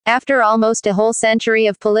After almost a whole century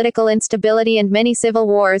of political instability and many civil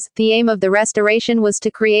wars, the aim of the restoration was to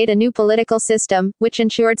create a new political system, which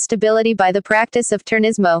ensured stability by the practice of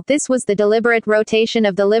turnismo. This was the deliberate rotation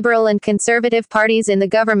of the liberal and conservative parties in the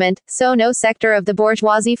government, so no sector of the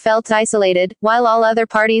bourgeoisie felt isolated, while all other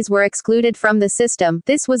parties were excluded from the system.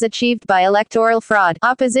 This was achieved by electoral fraud.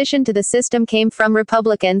 Opposition to the system came from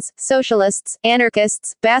Republicans, socialists,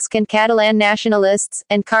 anarchists, Basque and Catalan nationalists,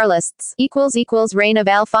 and Carlists. Reign of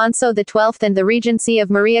Alfonso XII and the regency of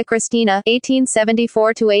Maria Cristina,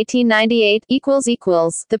 1874–1898,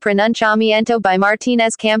 The pronunciamiento by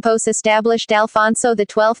Martínez Campos established Alfonso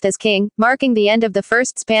XII as king, marking the end of the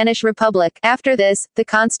First Spanish Republic. After this, the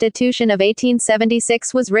Constitution of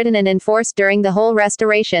 1876 was written and enforced during the whole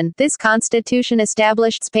Restoration. This constitution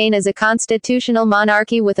established Spain as a constitutional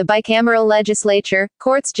monarchy with a bicameral legislature,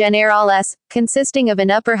 Cortes Generales, consisting of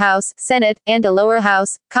an upper house, Senate, and a lower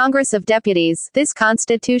house, Congress of Deputies. This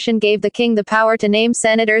constitution gave the king the power to name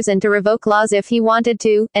senators and to revoke laws if he wanted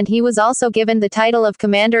to, and he was also given the title of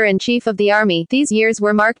Commander-in-Chief of the Army. These years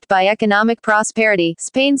were marked by economic prosperity.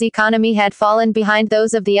 Spain's economy had fallen behind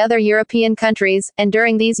those of the other European countries, and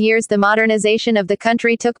during these years the modernization of the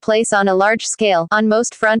country took place on a large scale. On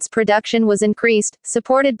most fronts production was increased,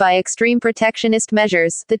 supported by extreme protectionist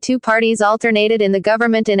measures. The two parties alternated in the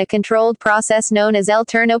government in a controlled process known as El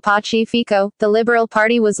Turno Pacífico. The Liberal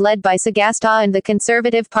Party was led by Sagasta and the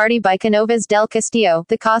Conservative Party by Cánovas del Castillo.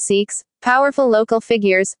 The caciques, powerful local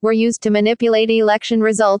figures, were used to manipulate election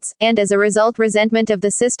results, and as a result resentment of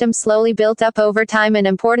the system slowly built up over time and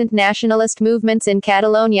important nationalist movements in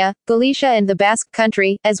Catalonia, Galicia and the Basque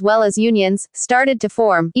Country, as well as unions, started to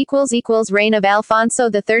form. Reign of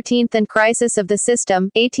Alfonso XIII and crisis of the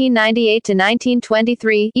system,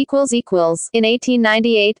 1898–1923, In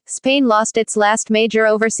 1898, Spain lost its last major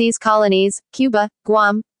overseas colonies, Cuba,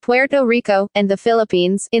 Guam, Puerto Rico, and the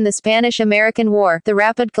Philippines, in the Spanish-American War. The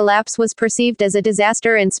rapid collapse was perceived as a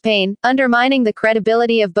disaster in Spain, undermining the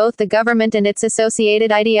credibility of both the government and its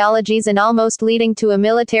associated ideologies and almost leading to a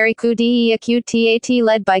military coup d'état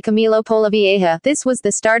led by Camilo Polavieja. This was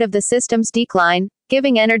the start of the system's decline,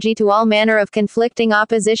 giving energy to all manner of conflicting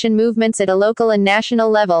opposition movements at a local and national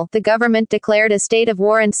level. The government declared a state of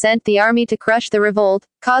war and sent the army to crush the revolt,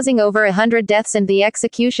 causing over 100 deaths and the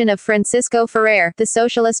execution of Francisco Ferrer. The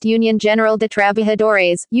Socialist Union General de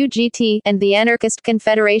Trabajadores, UGT, and the Anarchist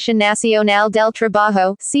Confederación Nacional del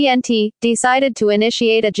Trabajo, CNT, decided to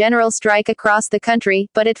initiate a general strike across the country,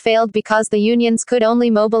 but it failed because the unions could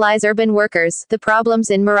only mobilize urban workers. The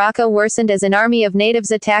problems in Morocco worsened as an army of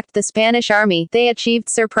natives attacked the Spanish army. They achieved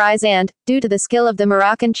surprise and, due to the skill of the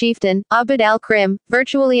Moroccan chieftain, Abd al-Krim,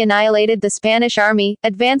 virtually annihilated the Spanish army,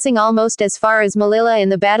 advancing almost as far as Melilla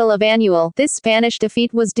in the Battle of Annual. This Spanish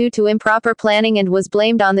defeat was due to improper planning and was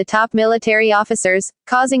blamed on the top military officers,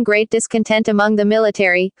 causing great discontent among the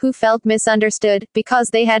military, who felt misunderstood, because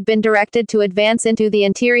they had been directed to advance into the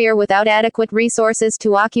interior without adequate resources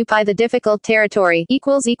to occupy the difficult territory.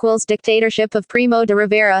 Dictatorship of Primo de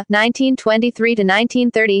Rivera,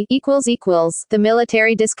 1923–1930, The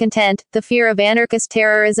military discontent, the fear of anarchist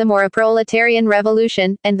terrorism or a proletarian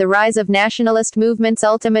revolution, and the rise of nationalist movements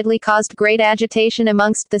ultimately caused great agitation amongst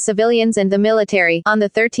the civilians and the military. On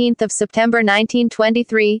 13 September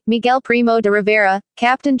 1923, Miguel Primo de Rivera,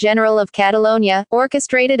 Captain General of Catalonia,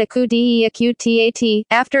 orchestrated a coup d'état,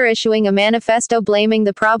 after issuing a manifesto blaming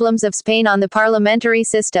the problems of Spain on the parliamentary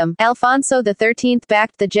system. Alfonso XIII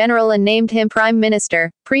backed the general and named him prime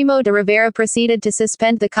minister. Primo de Rivera proceeded to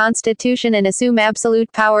suspend the constitution and assume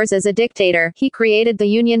absolute powers as a dictator. He created the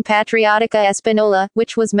Unión Patriótica Española,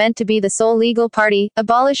 which was meant to be the sole legal party,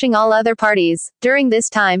 abolishing all other parties. During this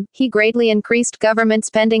time, he greatly increased government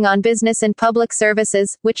spending on business and public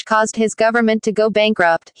services, which caused his government to go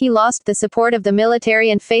bankrupt. He lost the support of the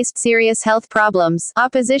military and faced serious health problems.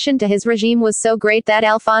 Opposition to his regime was so great that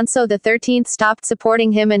Alfonso XIII stopped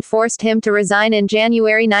supporting him and forced him to resign in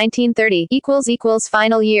January 1930.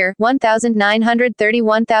 Final year,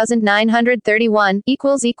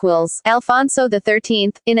 1930–1931, Alfonso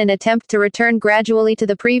XIII, in an attempt to return gradually to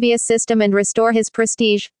the previous system and restore his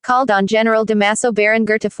prestige, called on General Damaso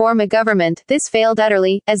Berenguer to form a government. This failed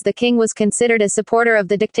utterly, as the king was considered a supporter of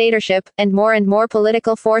the dictatorship, and more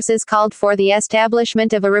political forces called for the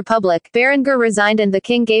establishment of a republic. Berenguer resigned and the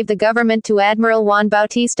king gave the government to Admiral Juan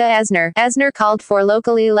Bautista Aznar. Aznar called for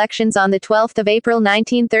local elections on 12 April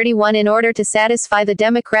 1931 in order to satisfy the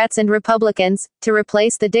Democrats and Republicans, to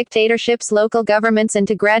replace the dictatorship's local governments and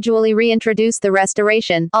to gradually reintroduce the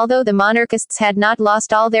restoration. Although the monarchists had not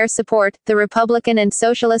lost all their support, the Republican and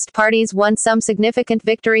Socialist parties won some significant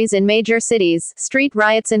victories in major cities. Street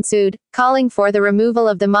riots ensued, calling for the removal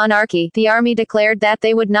of the monarchy. The army declared that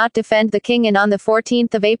they would not defend the king, and on the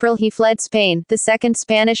 14th of April he fled Spain. The Second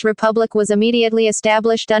Spanish Republic was immediately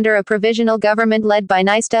established under a provisional government led by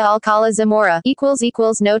Nista Alcala Zamora.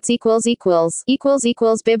 Notes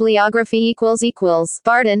Bibliography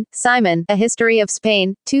Barton, Simon, A History of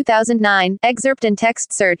Spain, 2009, excerpt and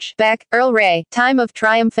text search. Beck, Earl Ray, Time of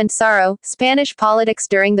Triumphant Sorrow, Spanish Politics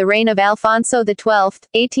During the Reign of Alfonso XII,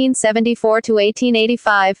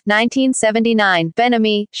 1874–1885, 1979.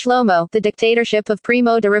 Ben-Ami, Shlomo, The Dictatorship of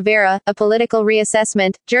Primo de Rivera, A Political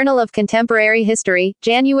Reassessment, Journal of Contemporary History,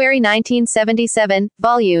 January 1977,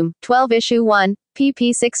 Volume 12, Issue 1,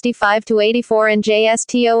 pp. 65–84 and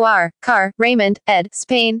JSTOR. Carr, Raymond, ed.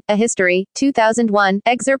 Spain, A History, 2001,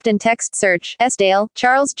 excerpt and text search. Esdale,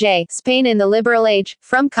 Charles J. Spain in the Liberal Age,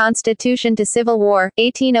 From Constitution to Civil War,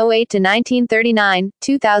 1808–1939,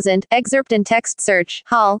 2000, excerpt and text search.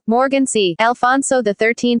 Hall, Morgan C. Alfonso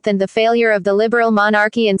XIII and the Failure of the Liberal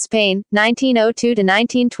Monarchy in Spain,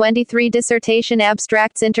 1902–1923. Dissertation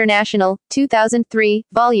Abstracts International, 2003,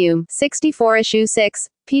 Volume 64, Issue 6,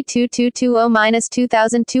 p.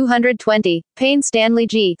 2220–2220. Payne Stanley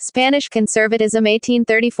G. Spanish Conservatism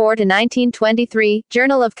 1834–1923,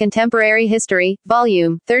 Journal of Contemporary History,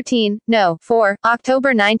 Volume 13, No. 4, October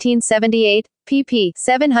 1978, pp.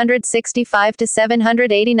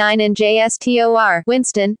 765–789 in JSTOR.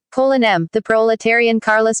 Winston, Colin M. The Proletarian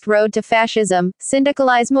Carlist Road to Fascism,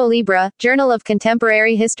 Sindicalismo Libre, Journal of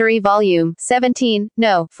Contemporary History Volume 17,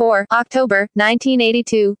 No. 4, October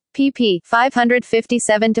 1982, pp.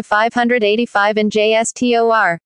 557–585 in JSTOR.